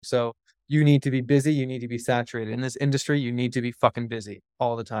So you need to be busy. You need to be saturated. In this industry, you need to be fucking busy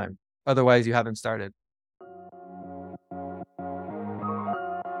all the time. Otherwise, you haven't started.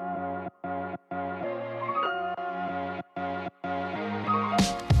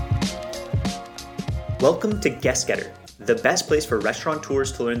 Welcome to Guest Getter, the best place for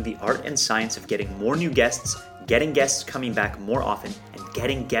restaurateurs to learn the art and science of getting more new guests, getting guests coming back more often, and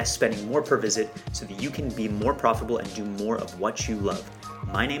getting guests spending more per visit so that you can be more profitable and do more of what you love.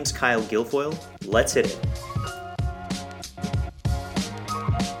 My name's Kyle Guilfoyle. Let's hit it.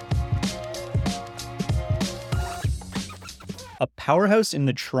 A powerhouse in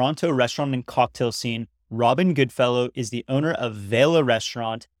the Toronto restaurant and cocktail scene, Robin Goodfellow is the owner of Vela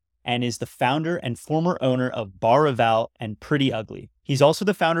Restaurant and is the founder and former owner of Bar Rival and Pretty Ugly. He's also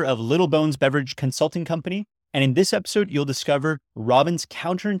the founder of Little Bones Beverage Consulting Company. And in this episode, you'll discover Robin's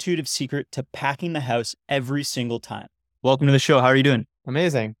counterintuitive secret to packing the house every single time. Welcome to the show. How are you doing?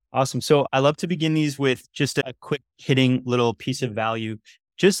 Amazing. Awesome. So I love to begin these with just a quick hitting little piece of value.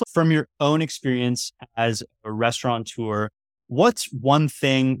 Just from your own experience as a restaurateur, what's one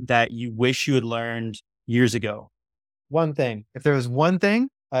thing that you wish you had learned years ago? One thing. If there was one thing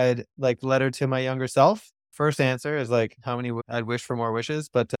I'd like letter to my younger self, first answer is like how many I'd wish for more wishes.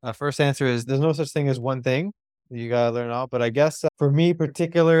 But first answer is there's no such thing as one thing. You got to learn all. But I guess for me,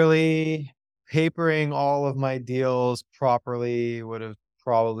 particularly, papering all of my deals properly would have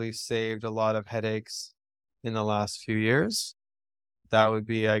probably saved a lot of headaches in the last few years. That would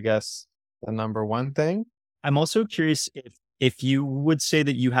be, I guess, the number one thing. I'm also curious if you would say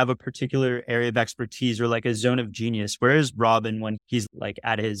that you have a particular area of expertise or like a zone of genius. Where is Robin when he's like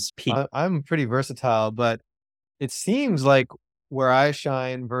at his peak? I'm pretty versatile, but it seems like where I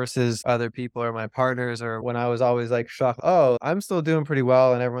shine versus other people or my partners, or when I was always like shocked, oh, I'm still doing pretty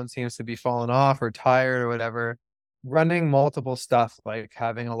well and everyone seems to be falling off or tired or whatever. Running multiple stuff, like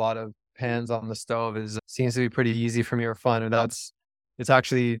having a lot of pans on the stove seems to be pretty easy for me or fun. And it's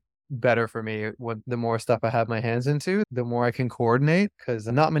actually better for me. The more stuff I have my hands into, the more I can coordinate, because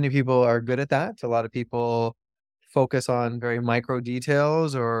not many people are good at that. A lot of people focus on very micro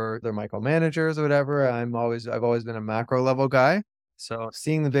details or they're micromanagers or whatever. I've always been a macro level guy. So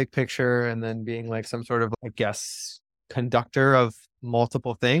seeing the big picture and then being like some sort of, I guess, conductor of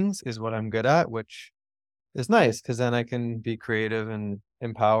multiple things is what I'm good at, which is nice because then I can be creative and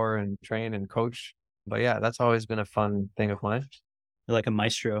empower and train and coach. But yeah, that's always been a fun thing of mine. You're like a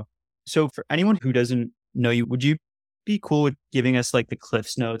maestro. So for anyone who doesn't know you, would you be cool with giving us like the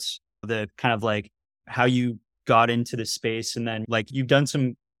Cliffs Notes, the kind of like how you got into the space, and then like you've done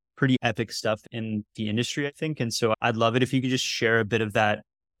some pretty epic stuff in the industry, I think. And so I'd love it if you could just share a bit of that,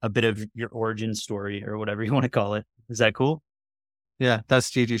 a bit of your origin story or whatever you want to call it. Is that cool? Yeah,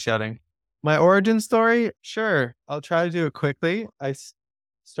 that's Gigi shouting. My origin story? Sure. I'll try to do it quickly.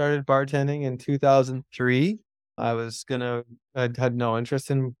 Started bartending in 2003. I had no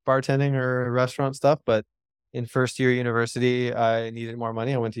interest in bartending or restaurant stuff, but in first year university, I needed more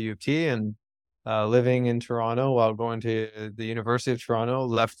money. I went to U of T, and living in Toronto while going to the University of Toronto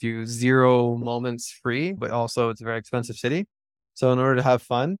left you zero moments free, but also it's a very expensive city. So in order to have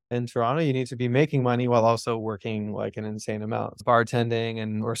fun in Toronto, you need to be making money while also working like an insane amount. Bartending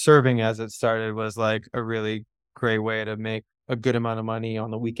and or serving as it started was like a really great way to make a good amount of money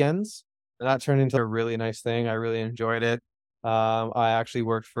on the weekends. And that turned into a really nice thing. I really enjoyed it. I actually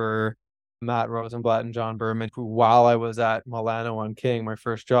worked for Matt Rosenblatt and John Berman, who while I was at Milano on King, my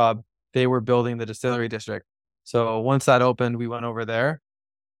first job, they were building the distillery district. So once that opened, we went over there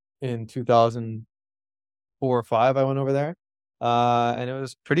in 2004 or five. I went over there. And it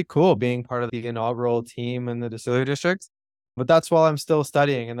was pretty cool being part of the inaugural team in the distillery district. But that's while I'm still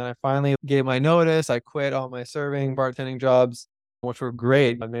studying. And then I finally gave my notice. I quit all my serving bartending jobs, which were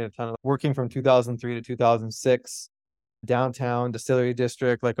great. I made a ton of working from 2003 to 2006, downtown distillery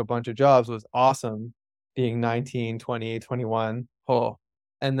district, like a bunch of jobs was awesome being 19, 20, 21. Oh,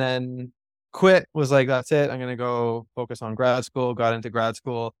 and then quit was like, that's it. I'm going to go focus on grad school, got into grad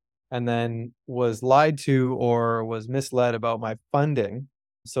school, and then was lied to or was misled about my funding.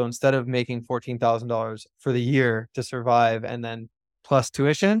 So instead of making $14,000 for the year to survive and then plus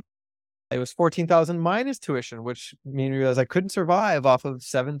tuition, it was 14,000 minus tuition, which made me realize I couldn't survive off of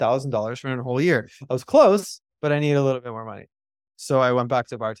 $7,000 for a whole year. I was close, but I need a little bit more money. So I went back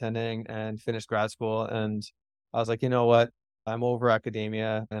to bartending and finished grad school. And I was like, you know what? I'm over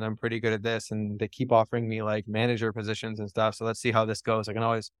academia and I'm pretty good at this. And they keep offering me like manager positions and stuff. So let's see how this goes. I can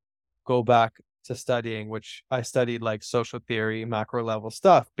always go back to studying, which I studied like social theory, macro level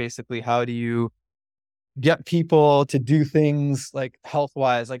stuff. Basically, how do you get people to do things like health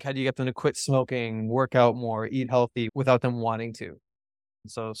wise? Like, how do you get them to quit smoking, work out more, eat healthy without them wanting to?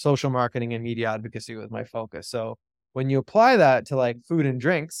 So social marketing and media advocacy was my focus. So when you apply that to like food and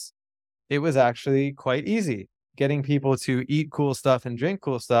drinks, it was actually quite easy. Getting people to eat cool stuff and drink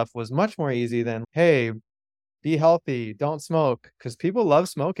cool stuff was much more easy than, hey, be healthy, don't smoke, because people love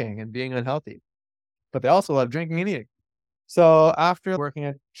smoking and being unhealthy, but they also love drinking and eating. So after working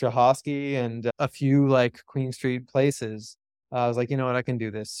at Chahosky and a few like Queen Street places, I was like, you know what, I can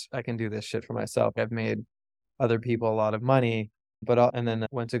do this. I can do this shit for myself. I've made other people a lot of money. But and then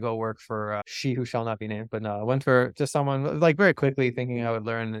went to go work for she who shall not be named. But no, I went for just someone like very quickly thinking I would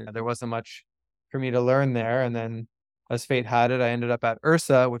learn. There wasn't much for me to learn there. And then as fate had it, I ended up at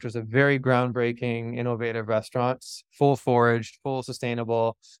Ursa, which was a very groundbreaking, innovative restaurant, full foraged, full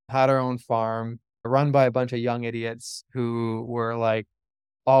sustainable, had our own farm, run by a bunch of young idiots who were like,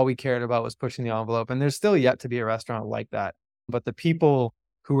 all we cared about was pushing the envelope. And there's still yet to be a restaurant like that. But the people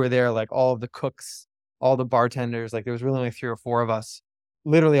who were there, like all of the cooks, all the bartenders, like there was really only 3 or 4 of us,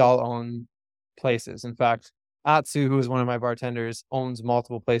 literally all own places. In fact, Atsu, who is one of my bartenders, owns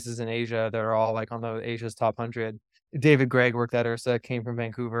multiple places in Asia that are all like on the Asia's top 100. David Gregg worked at Ursa, came from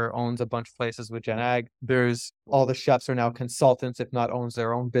Vancouver, owns a bunch of places with Gen Ag. There's all the chefs are now consultants, if not owns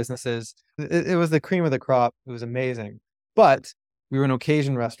their own businesses. It was the cream of the crop. It was amazing. But we were an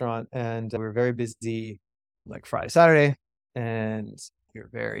occasion restaurant and we were very busy like Friday, Saturday, and we were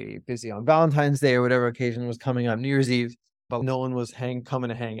very busy on Valentine's Day or whatever occasion was coming up, New Year's Eve, but no one was coming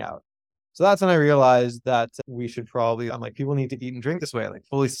to hang out. So that's when I realized that we should probably, I'm like, people need to eat and drink this way, like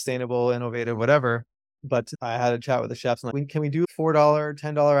fully sustainable, innovative, whatever. But I had a chat with the chefs and like, can we do $4,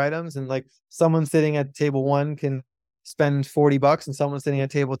 $10 items? And like someone sitting at table one can spend $40 and someone sitting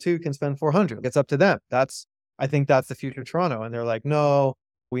at table two can spend 400. It's up to them. I think that's the future of Toronto. And they're like, no,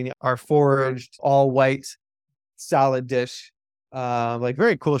 we need our foraged, all white salad dish. Like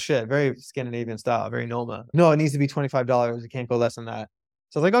very cool shit, very Scandinavian style, very Noma. No, it needs to be $25. It can't go less than that.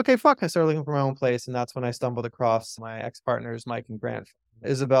 So I was like, okay, fuck. I started looking for my own place. And that's when I stumbled across my ex-partners, Mike and Grant,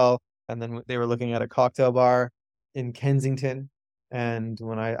 Isabel. And then they were looking at a cocktail bar in Kensington. And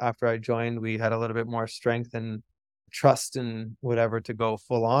after I joined, we had a little bit more strength and trust and whatever to go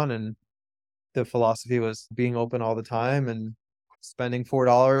full on. And the philosophy was being open all the time and spending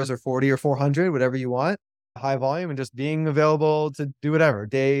 $4 or 40 or 400, whatever you want, high volume, and just being available to do whatever,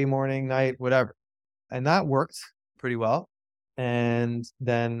 day, morning, night, whatever. And that worked pretty well. And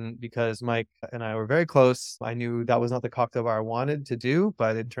then because Mike and I were very close, I knew that was not the cocktail bar I wanted to do,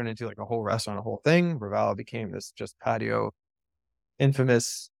 but it turned into like a whole restaurant, a whole thing. Raval became this just patio,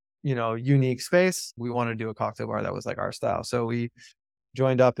 infamous, unique space. We wanted to do a cocktail bar that was like our style. So we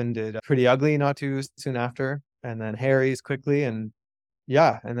joined up and did Pretty Ugly not too soon after, and then Harry's quickly. And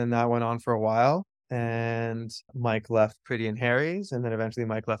yeah, and then that went on for a while. And Mike left Pretty and Harry's, and then eventually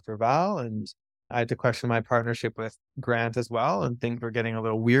Mike left Raval. And I had to question my partnership with Grant as well. And things were getting a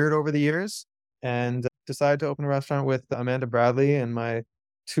little weird over the years. And decided to open a restaurant with Amanda Bradley and my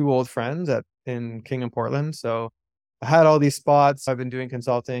 2 old friends in King and Portland. So I had all these spots. I've been doing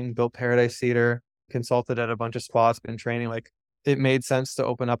consulting, built Paradise Theater, consulted at a bunch of spots, been training. Like it made sense to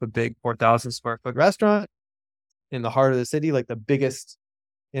open up a big 4,000 square foot restaurant in the heart of the city, like the biggest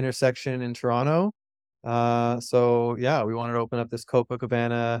intersection in Toronto. So yeah, we wanted to open up this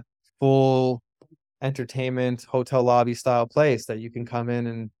Copacabana full entertainment hotel lobby style place that you can come in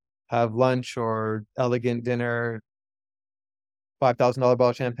and have lunch or elegant dinner, $5,000 bottle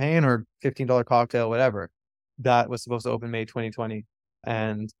of champagne or $15 cocktail, whatever. That was supposed to open May 2020.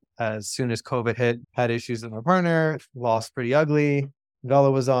 And as soon as COVID hit, had issues with my partner, lost Pretty Ugly. Vela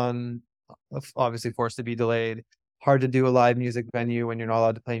was obviously forced to be delayed. Hard to do a live music venue when you're not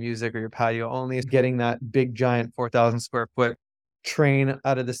allowed to play music or your patio only. Getting that big giant 4,000 square foot train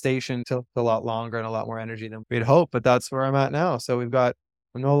out of the station took a lot longer and a lot more energy than we'd hoped, but that's where I'm at now. So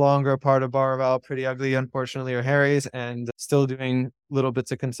I'm no longer a part of Bar Pretty Ugly, unfortunately, or Harry's, and still doing little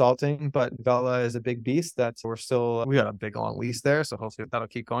bits of consulting. But Vela is a big beast. We got a big long lease there, so hopefully that'll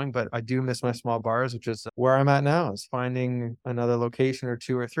keep going. But I do miss my small bars, which is where I'm at now, is finding another location or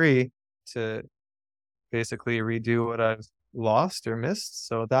 2 or 3 to basically redo what I've lost or missed.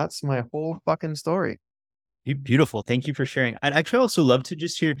 So that's my whole fucking story. Beautiful. Thank you for sharing. I'd actually also love to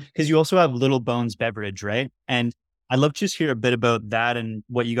just hear, because you also have Little Bones Beverage, right? And I'd love to just hear a bit about that and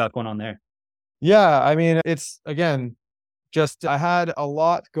what you got going on there. Yeah, I mean, it's again, just I had a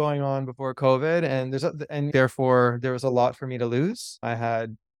lot going on before COVID, and therefore there was a lot for me to lose. I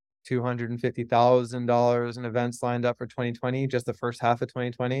had $250,000 in events lined up for 2020, just the first half of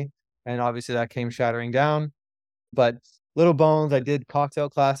 2020, and obviously that came shattering down. But Little Bones, I did cocktail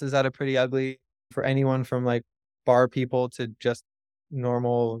classes at a Pretty Ugly for anyone from like bar people to just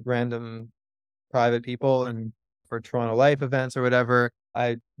normal random private people, and for Toronto Life events or whatever.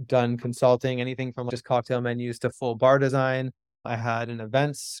 I've done consulting, anything from just cocktail menus to full bar design. I had an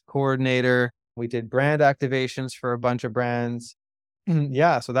events coordinator. We did brand activations for a bunch of brands.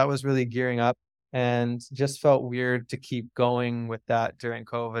 Yeah, so that was really gearing up and just felt weird to keep going with that during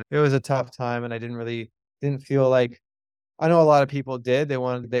COVID. It was a tough time and I didn't feel like I know a lot of people did.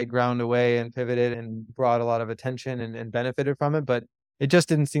 They ground away and pivoted and brought a lot of attention and benefited from it, but it just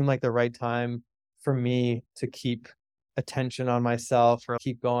didn't seem like the right time for me to keep attention on myself or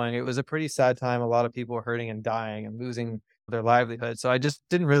keep going. It was a pretty sad time. A lot of people were hurting and dying and losing their livelihood. So I just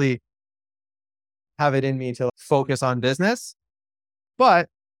didn't really have it in me to focus on business. But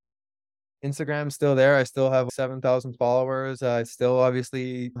Instagram's still there. I still have 7,000 followers. I still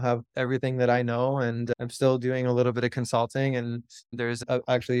obviously have everything that I know, and I'm still doing a little bit of consulting. And there's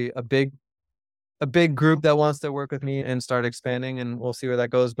actually a big group that wants to work with me and start expanding, and we'll see where that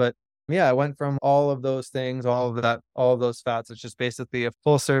goes. But yeah, I went from all of those things, all of those fats. It's just basically a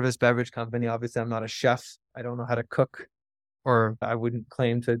full service beverage company. Obviously, I'm not a chef. I don't know how to cook, or I wouldn't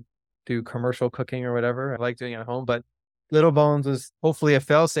claim to do commercial cooking or whatever. I like doing it at home, but Little Bones was hopefully a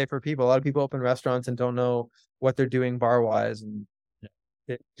fail safe for people. A lot of people open restaurants and don't know what they're doing bar wise. And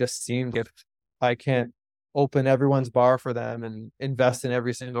it just seemed if I can't open everyone's bar for them and invest in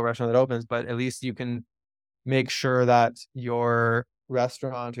every single restaurant that opens, but at least you can make sure that your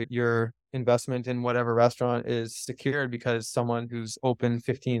restaurant or your investment in whatever restaurant is secured because someone who's open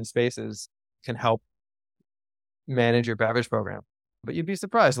 15 spaces can help manage your beverage program. But you'd be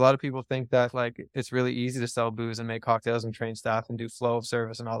surprised. A lot of people think that like it's really easy to sell booze and make cocktails and train staff and do flow of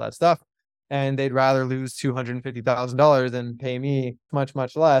service and all that stuff. And they'd rather lose $250,000 than pay me much,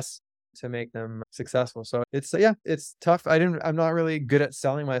 much less to make them successful. So yeah, it's tough. I'm not really good at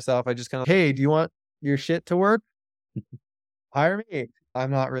selling myself. I just kind of, hey, do you want your shit to work? Hire me. I'm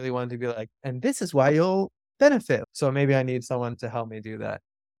not really one to be like, and this is why you'll benefit. So maybe I need someone to help me do that.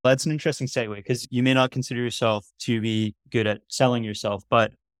 That's an interesting segue because you may not consider yourself to be good at selling yourself,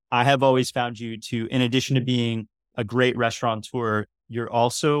 but I have always found you to, in addition to being a great restaurateur,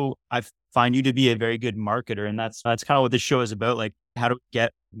 I find you to be a very good marketer. And that's kind of what this show is about. Like, how do we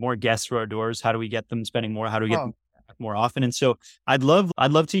get more guests through our doors? How do we get them spending more? How do we get them back more often? And so I'd love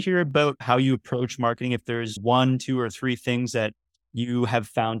to hear about how you approach marketing. If there's one, two, or three things that you have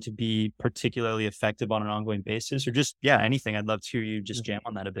found to be particularly effective on an ongoing basis, or just, yeah, anything. I'd love to hear you just jam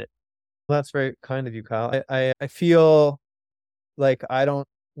on that a bit. Well, that's very kind of you, Kyle. I feel like I don't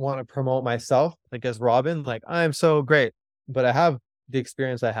want to promote myself like as Robin, like I'm so great, but I have the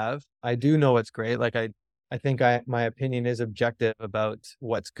experience I have. I do know what's great. Like I think my opinion is objective about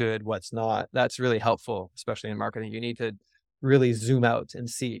what's good, what's not. That's really helpful, especially in marketing. You need to really zoom out and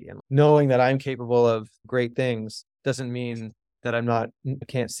see. And knowing that I'm capable of great things doesn't mean that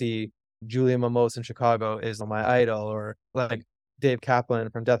can't see Julia Mimos in Chicago is my idol, or like Dave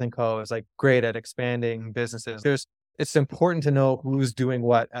Kaplan from Death & Co. is like great at expanding businesses. It's important to know who's doing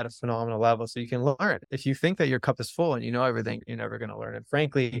what at a phenomenal level so you can learn. If you think that your cup is full and you know everything, you're never going to learn. And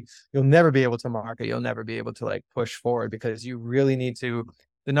frankly, you'll never be able to market. You'll never be able to like push forward because you really need to.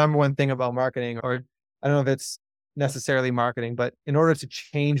 The number one thing about marketing, or I don't know if it's necessarily marketing, but in order to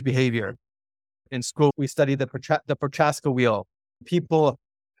change behavior, in school, we study the Prochaska wheel. People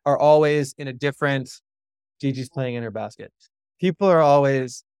are always in a different. Gigi's playing in her basket. People are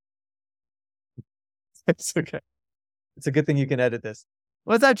always. It's okay. It's a good thing you can edit this.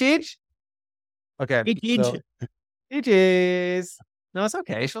 What's up, Gigi? Okay. Hey, Gigi. So, Gigi's. No, it's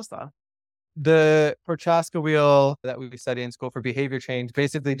okay. She'll stop. The Prochaska wheel that we study in school for behavior change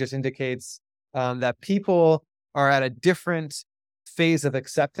basically just indicates that people are at a different phase of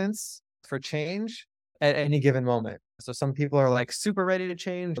acceptance for change at any given moment. So some people are like super ready to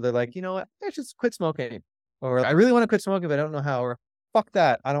change. They're like, you know what? I should quit smoking. Or I really want to quit smoking, but I don't know how. Or fuck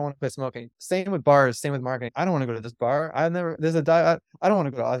that. I don't want to quit smoking. Same with bars, same with marketing. I don't want to go to this bar. There's a diet. I don't want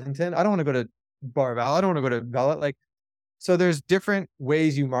to go to Ossington. I don't want to go to Bar Val. I don't want to go to Velvet. Like, so there's different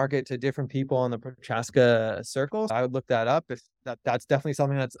ways you market to different people on the Prochaska circles. I would look that up. If that's definitely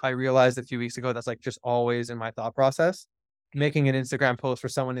something I realized a few weeks ago. That's like just always in my thought process. Making an Instagram post for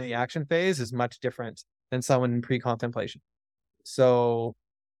someone in the action phase is much different than someone in pre-contemplation. So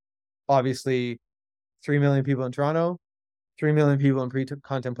obviously 3 million people in Toronto, 3 million people in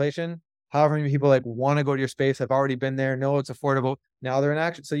pre-contemplation. However many people like want to go to your space, have already been there, know it's affordable. Now they're in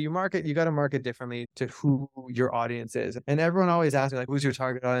action. So you got to market differently to who your audience is. And everyone always asks me like, who's your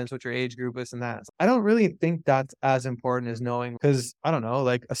target audience? What's your age group? This and that. I don't really think that's as important as knowing, because I don't know,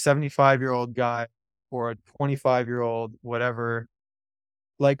 like a 75-year-old guy or a 25-year-old, whatever,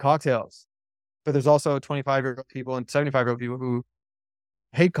 like cocktails. But there's also 25-year-old people and 75-year-old people who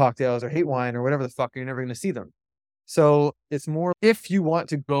hate cocktails or hate wine or whatever the fuck. You're never going to see them. So it's more if you want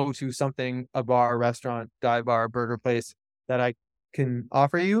to go to something, a bar, restaurant, dive bar, burger place that I can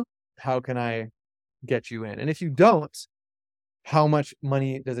offer you, how can I get you in? And if you don't, how much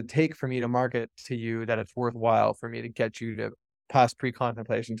money does it take for me to market to you that it's worthwhile for me to get you to pass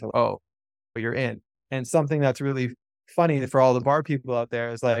pre-contemplation to, oh, you're in. And something that's really funny for all the bar people out there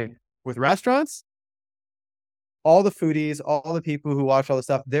is like with restaurants, all the foodies, all the people who watch all the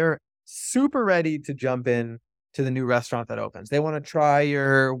stuff, they're super ready to jump in to the new restaurant that opens. They want to try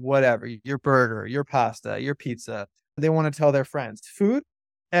your whatever, your burger, your pasta, your pizza. They want to tell their friends. Food,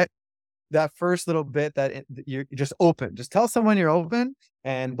 at that first little bit that you're just open. Just tell someone you're open,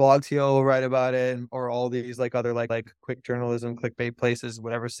 and Blogto will write about it, or all these like other like quick journalism, clickbait places,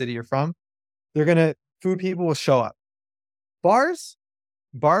 whatever city you're from. They're gonna food people will show up. Bars,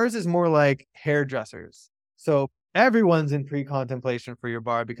 bars is more like hairdressers. So everyone's in pre-contemplation for your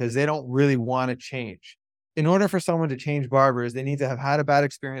bar because they don't really want to change. In order for someone to change barbers, they need to have had a bad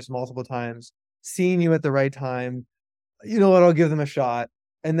experience multiple times, seen you at the right time. You know what? I'll give them a shot.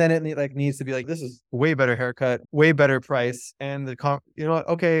 And then it like needs to be like, this is way better haircut, way better price. And you know what?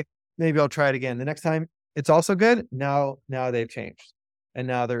 Okay, maybe I'll try it again. The next time it's also good. Now they've changed and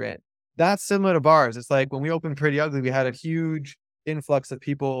now they're in. That's similar to bars. It's like when we opened Pretty Ugly, we had a huge influx of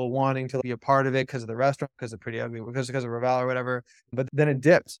people wanting to be a part of it because of the restaurant, because of Pretty Ugly, because of Raval or whatever. But then it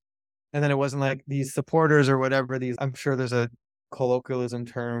dipped. And then it wasn't like these supporters or whatever. I'm sure there's a colloquialism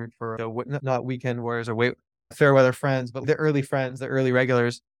term for not weekend warriors or fair weather friends, but the early friends, the early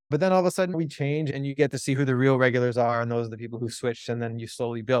regulars. But then all of a sudden we change and you get to see who the real regulars are. And those are the people who switched. And then you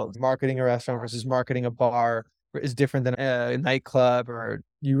slowly build. Marketing a restaurant versus marketing a bar is different than a nightclub, or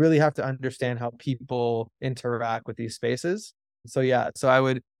you really have to understand how people interact with these spaces. So yeah, so I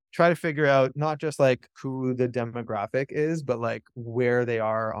would try to figure out not just like who the demographic is, but like where they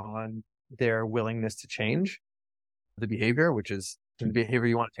are on their willingness to change the behavior, which is the behavior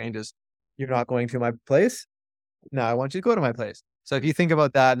you want to change is you're not going to my place. Now I want you to go to my place. So if you think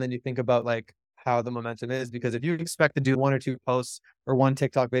about that and then you think about like how the momentum is, because if you expect to do one or two posts or one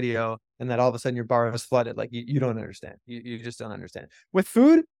TikTok video and then all of a sudden your bar is flooded, like you don't understand. You just don't understand. With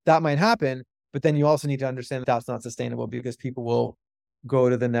food, that might happen, but then you also need to understand that that's not sustainable because people will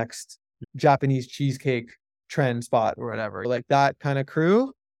go to the next Japanese cheesecake trend spot or whatever. Like that kind of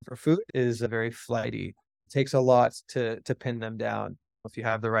crew for food is a very flighty. It takes a lot to pin them down. If you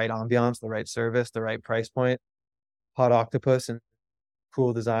have the right ambiance, the right service, the right price point, hot octopus and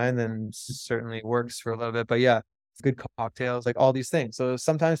cool design, then certainly works for a little bit. But yeah, good cocktails, like all these things. So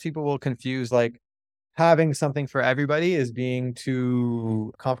sometimes people will confuse like having something for everybody is being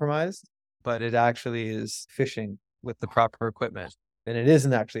too compromised, but it actually is fishing with the proper equipment. And it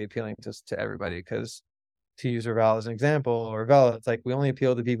isn't actually appealing to everybody because to use Ravel as an example, or Vela, it's like we only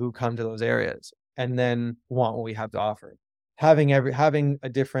appeal to people who come to those areas and then want what we have to offer. Having a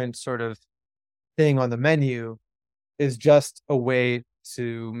different sort of thing on the menu is just a way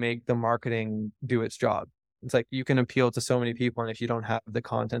to make the marketing do its job. It's like you can appeal to so many people, and if you don't have the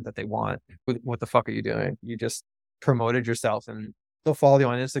content that they want, what the fuck are you doing? You just promoted yourself, and they'll follow you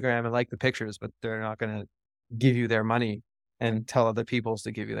on Instagram and like the pictures, but they're not going to give you their money and tell other people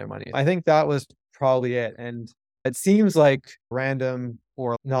to give you their money. I think that was probably it. And it seems like random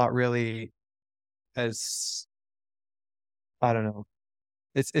or not really as, I don't know,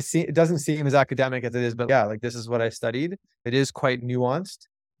 it doesn't seem as academic as it is, but yeah, like this is what I studied. It is quite nuanced,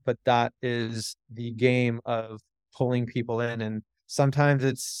 but that is the game of pulling people in. And sometimes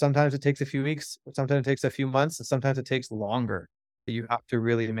it takes a few weeks, sometimes it takes a few months, and sometimes it takes longer. You have to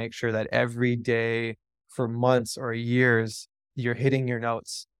really make sure that every day for months or years, you're hitting your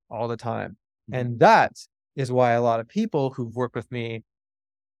notes all the time. And that is why a lot of people who've worked with me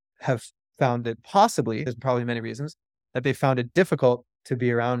have found it there's probably many reasons that they found it difficult to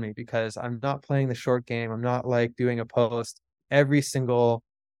be around me, because I'm not playing the short game. I'm not like doing a post every single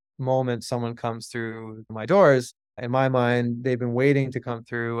moment someone comes through my doors. In my mind, they've been waiting to come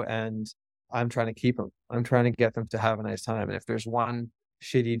through, and I'm trying to keep them. I'm trying to get them to have a nice time. And if there's one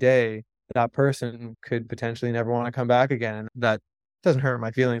shitty day, that person could potentially never want to come back again. And that doesn't hurt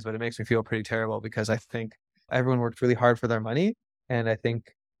my feelings, but it makes me feel pretty terrible because I think everyone works really hard for their money. And I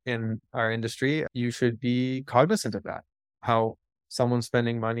think in our industry, you should be cognizant of that. How someone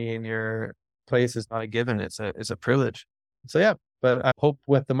spending money in your place is not a given. It's a privilege. So yeah, but I hope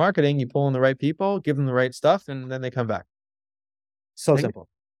with the marketing, you pull in the right people, give them the right stuff, and then they come back. So simple.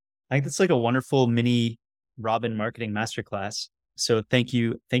 I think that's like a wonderful mini Robin marketing masterclass. So thank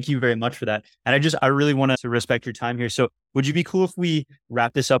you very much for that. And I really want to respect your time here. So would you be cool if we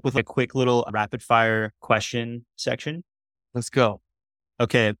wrap this up with a quick little rapid fire question section? Let's go.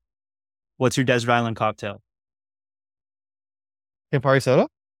 Okay. What's your desert island cocktail? Campari soda?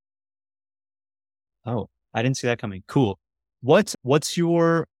 Oh, I didn't see that coming. Cool. What's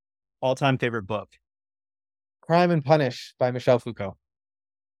your all-time favorite book? Crime and Punish by Michel Foucault.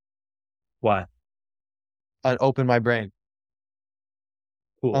 Why? Open my brain,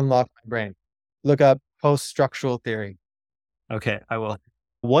 Cool. unlock my brain. Look up post-structural theory. Okay, I will.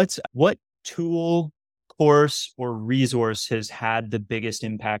 What tool, course, or resource has had the biggest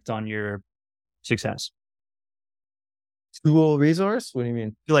impact on your success? Tool resource? What do you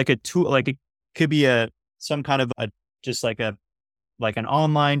mean? Like a tool, like it could be a some kind of a just like an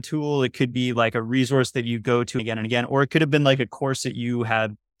online tool. It could be like a resource that you go to again and again, or it could have been like a course that you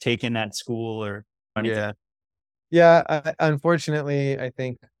had taken at school or anything. Yeah. Yeah, unfortunately, I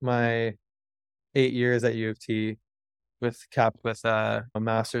think my 8 years at U of T with a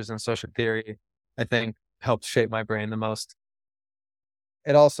master's in social theory, I think helped shape my brain the most.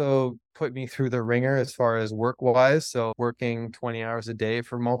 It also put me through the ringer as far as work wise. So working 20 hours a day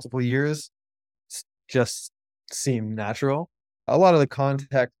for multiple years just seemed natural. A lot of the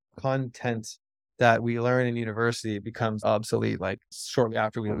content that we learn in university becomes obsolete like shortly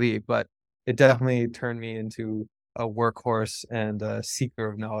after we leave, but it definitely turned me into a workhorse and a seeker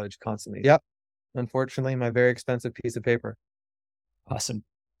of knowledge constantly. Yep. Unfortunately, my very expensive piece of paper. Awesome.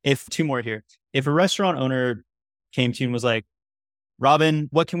 If two more here, if a restaurant owner came to you and was like, Robin,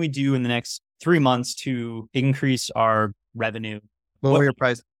 what can we do in the next 3 months to increase our revenue? Lower What your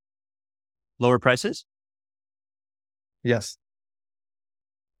price. lower prices? Yes.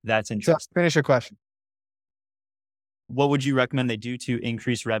 That's So interesting. finish your question. What would you recommend they do to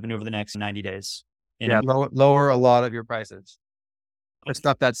increase revenue over the next 90 days? Yeah. Lower a lot of your prices. The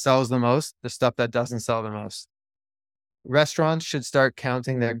stuff that sells the most, the stuff that doesn't sell the most. Restaurants should start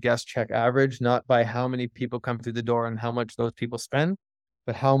counting their guest check average, not by how many people come through the door and how much those people spend,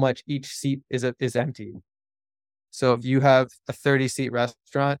 but how much each seat is empty. So if you have a 30-seat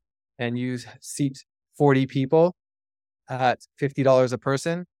restaurant and you seat 40 people at $50 a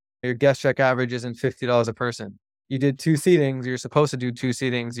person, your guest check average isn't $50 a person. You did two seatings, you're supposed to do two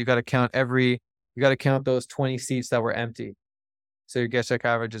seatings. You got to count those 20 seats that were empty. So your guest check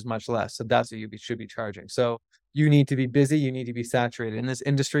average is much less. So that's what should be charging. So you need to be busy. You need to be saturated. In this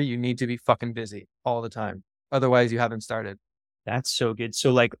industry, you need to be fucking busy all the time. Otherwise, you haven't started. That's so good.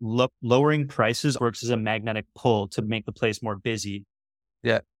 So like lowering prices works as a magnetic pull to make the place more busy.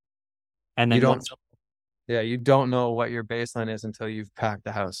 Yeah. And You then don't, once yeah, you don't know what your baseline is until you've packed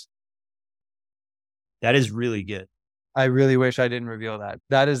the house. that is really good. I really wish I didn't reveal that.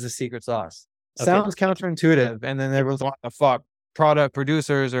 That is the secret sauce. Okay. Sounds counterintuitive. And then everyone's what the fuck? Product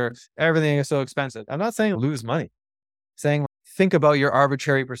producers or everything is so expensive. I'm not saying lose money. I'm saying think about your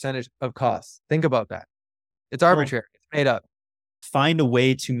arbitrary percentage of costs. Think about that. It's Well, arbitrary. It's made up. find a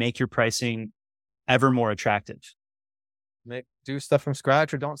way to make your pricing ever more attractive. Do stuff from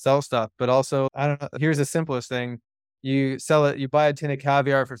scratch or don't sell stuff. But also, I don't know. Here's the simplest thing. You buy a tin of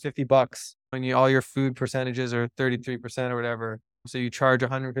caviar for $50 when all your food percentages are 33% or whatever. So you charge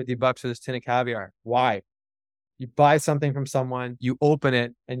 $150 for this tin of caviar. Why? You buy something from someone, you open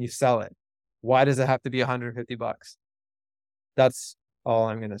it and you sell it. Why does it have to be $150? That's all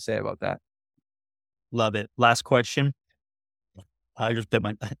I'm going to say about that. Love it. Last question. I just bit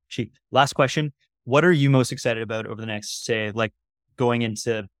my cheek. Last question. What are you most excited about over the next, say, like going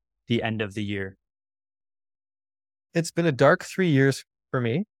into the end of the year? It's been a dark 3 years for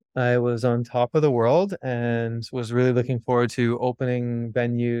me. I was on top of the world and was really looking forward to opening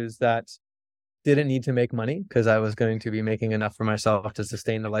venues that didn't need to make money because I was going to be making enough for myself to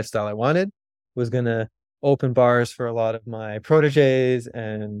sustain the lifestyle I wanted. Was going to open bars for a lot of my proteges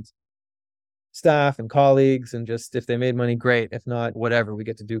and staff and colleagues, and just if they made money, great. If not, whatever, we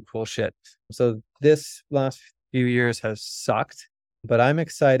get to do cool shit. So this last few years has sucked, but I'm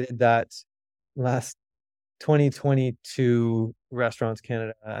excited that last 2022 Restaurants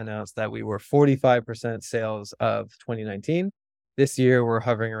Canada announced that we were 45% sales of 2019. This year we're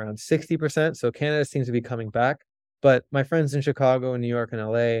hovering around 60%. So Canada seems to be coming back. But my friends in Chicago and New York and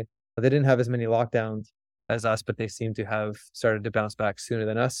LA, they didn't have as many lockdowns as us, but they seem to have started to bounce back sooner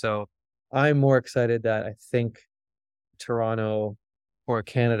than us. So I'm more excited that I think Toronto or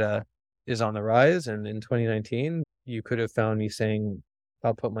Canada is on the rise. And in 2019, you could have found me saying,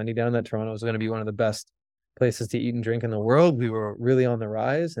 I'll put money down that Toronto is going to be one of the best places to eat and drink in the world. We were really on the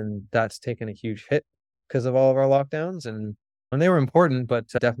rise, and that's taken a huge hit because of all of our lockdowns. And they were important, but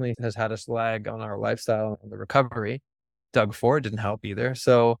definitely has had us lag on our lifestyle and the recovery. Doug Ford didn't help either.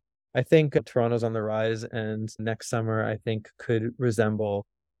 So I think Toronto's on the rise, and next summer, I think, could resemble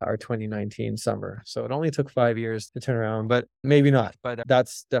our 2019 summer. So it only took 5 years to turn around, but maybe not. But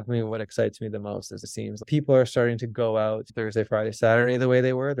that's definitely what excites me the most, as it seems people are starting to go out Thursday, Friday, Saturday the way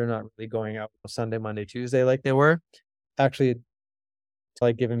they were. They're not really going out Sunday, Monday, Tuesday like they were. Actually, it's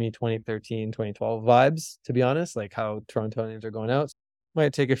like giving me 2013, 2012 vibes, to be honest, like how Torontonians are going out.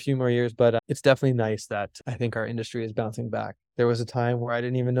 Might take a few more years, but it's definitely nice that I think our industry is bouncing back. There was a time where I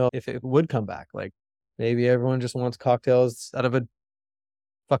didn't even know if it would come back. Like maybe everyone just wants cocktails out of a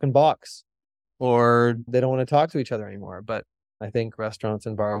fucking box, or they don't want to talk to each other anymore. But I think restaurants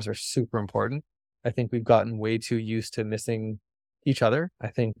and bars are super important. I think we've gotten way too used to missing each other. I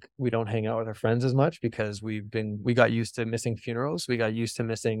think we don't hang out with our friends as much because we got used to missing funerals. We got used to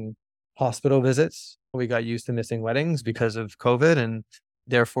missing hospital visits. We got used to missing weddings because of COVID. And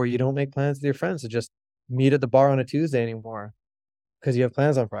therefore you don't make plans with your friends to just meet at the bar on a Tuesday anymore because you have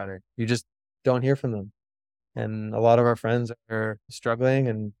plans on Friday. You just don't hear from them. And a lot of our friends are struggling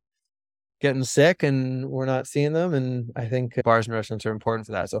and getting sick, and we're not seeing them. And I think bars and restaurants are important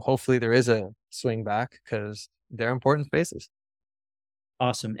for that. So hopefully there is a swing back because they're important spaces.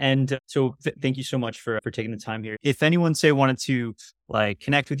 Awesome. And so thank you so much for taking the time here. If anyone say wanted to like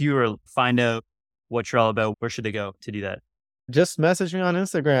connect with you or find out what you're all about, where should they go to do that? Just message me on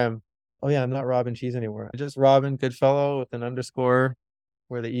Instagram. Oh yeah, I'm not Robin Cheese anymore. Just Robin Goodfellow with an underscore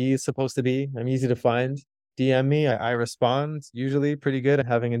where the E is supposed to be. I'm easy to find. DM me. I respond usually pretty good.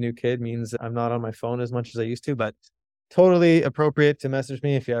 Having a new kid means I'm not on my phone as much as I used to, but totally appropriate to message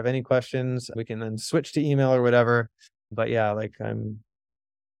me if you have any questions. We can then switch to email or whatever. But yeah, like I'm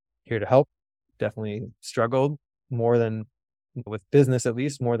here to help. Definitely struggled more than with business, at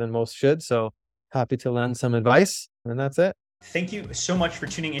least more than most should. So happy to lend some advice, and that's it. Thank you so much for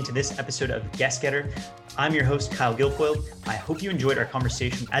tuning into this episode of Guest Getter. I'm your host, Kyle Guilfoyle. I hope you enjoyed our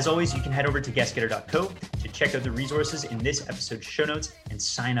conversation. As always, you can head over to guestgetter.co to check out the resources in this episode's show notes and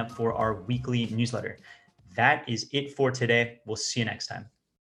sign up for our weekly newsletter. That is it for today. We'll see you next time.